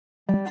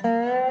अरे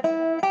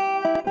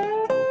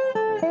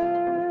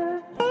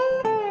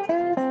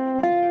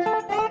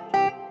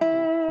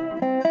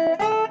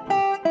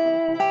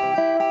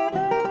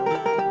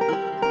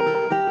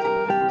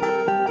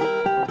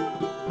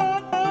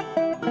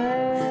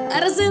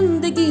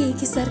जिंदगी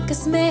की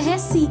सर्कस में है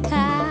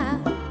सीखा,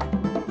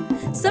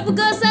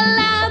 सबको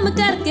सलाम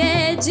करके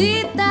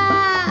जीता।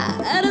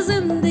 अरे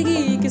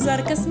जिंदगी की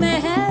सर्कस में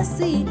है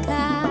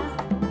सीखा,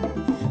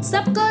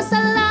 सबको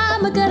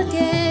सलाम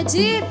करके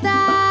जीता।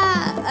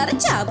 अरे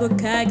चाबुक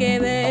खा के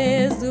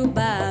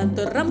बेजुबान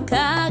तुर्रम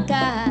खां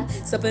का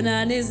सपना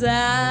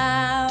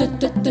निजाम।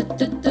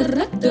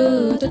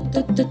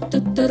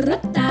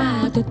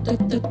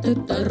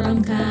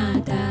 तुर्रम खां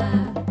का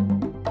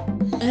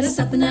अरे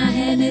सपना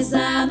है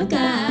निजाम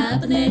का,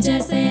 अपने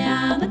जैसे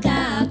आम का।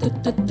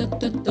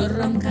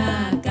 तुर्रम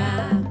खां का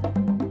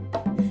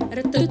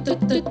अरे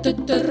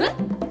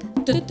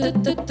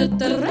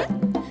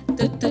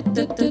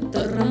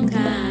तुर्रम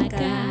खां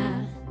का।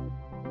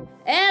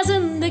 ए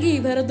जिंदगी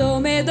भर दो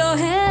में दो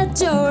है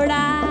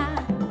जोड़ा,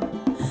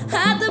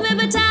 हाथ में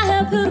बचा है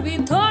फिर भी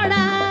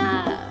थोड़ा।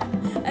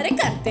 अरे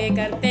करते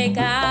करते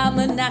काम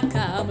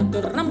नाकाम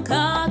तुर्रम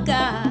खां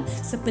का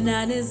सपना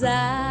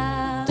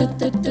निजाम।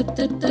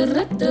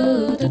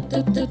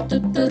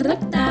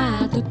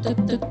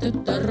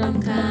 तुर्रम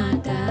खां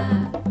का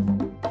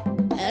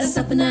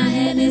सपना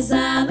है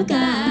निजाम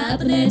का,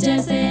 अपने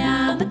जैसे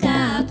आम का।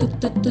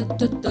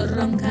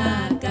 तुर्रम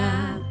खां का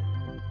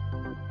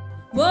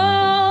वो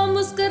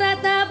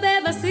मुस्कुराता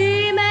बेबसी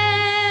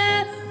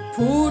में,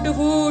 फूट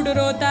फूट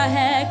रोता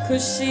है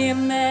खुशी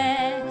में।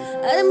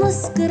 अरे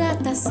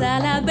मुस्कुराता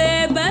साला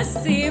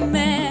बेबसी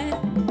में,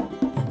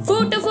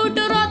 फूट फूट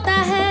रोता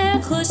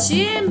है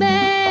खुशी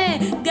में।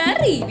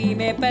 गरीबी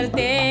में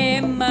पलते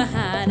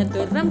महान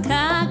तुर्रम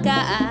खां का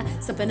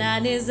सपना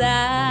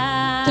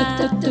निजाम।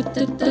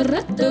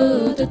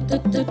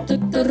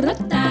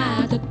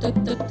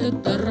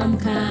 तुर्रम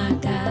खां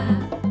का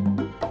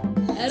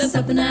अरे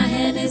सपना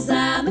है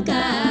निजाम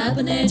का,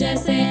 अपने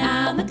जैसे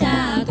आम का।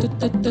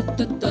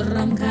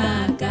 तुर्रम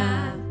खां का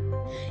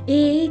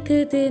एक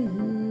दिन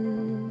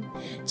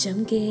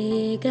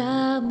चमकेगा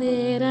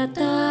मेरा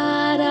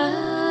तारा,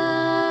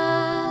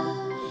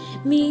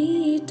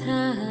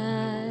 मीठा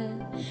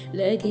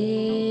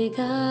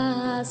लगेगा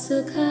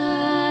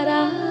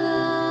सुखारा।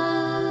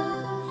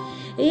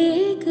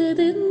 एक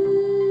दिन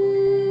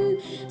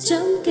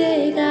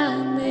चमकेगा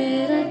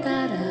मेरा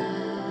तारा,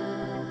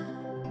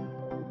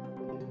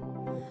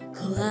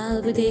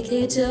 ख्वाब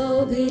देखे जो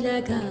भी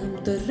लगाम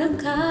तुर्रम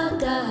खां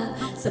का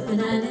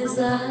सपना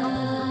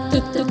निजाम।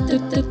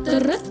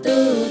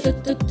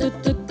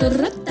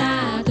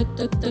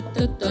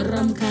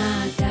 तुर्रम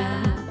खां का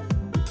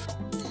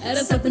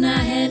अरे सपना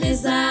है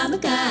निजाम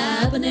का,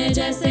 अपने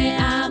जैसे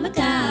आम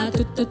का।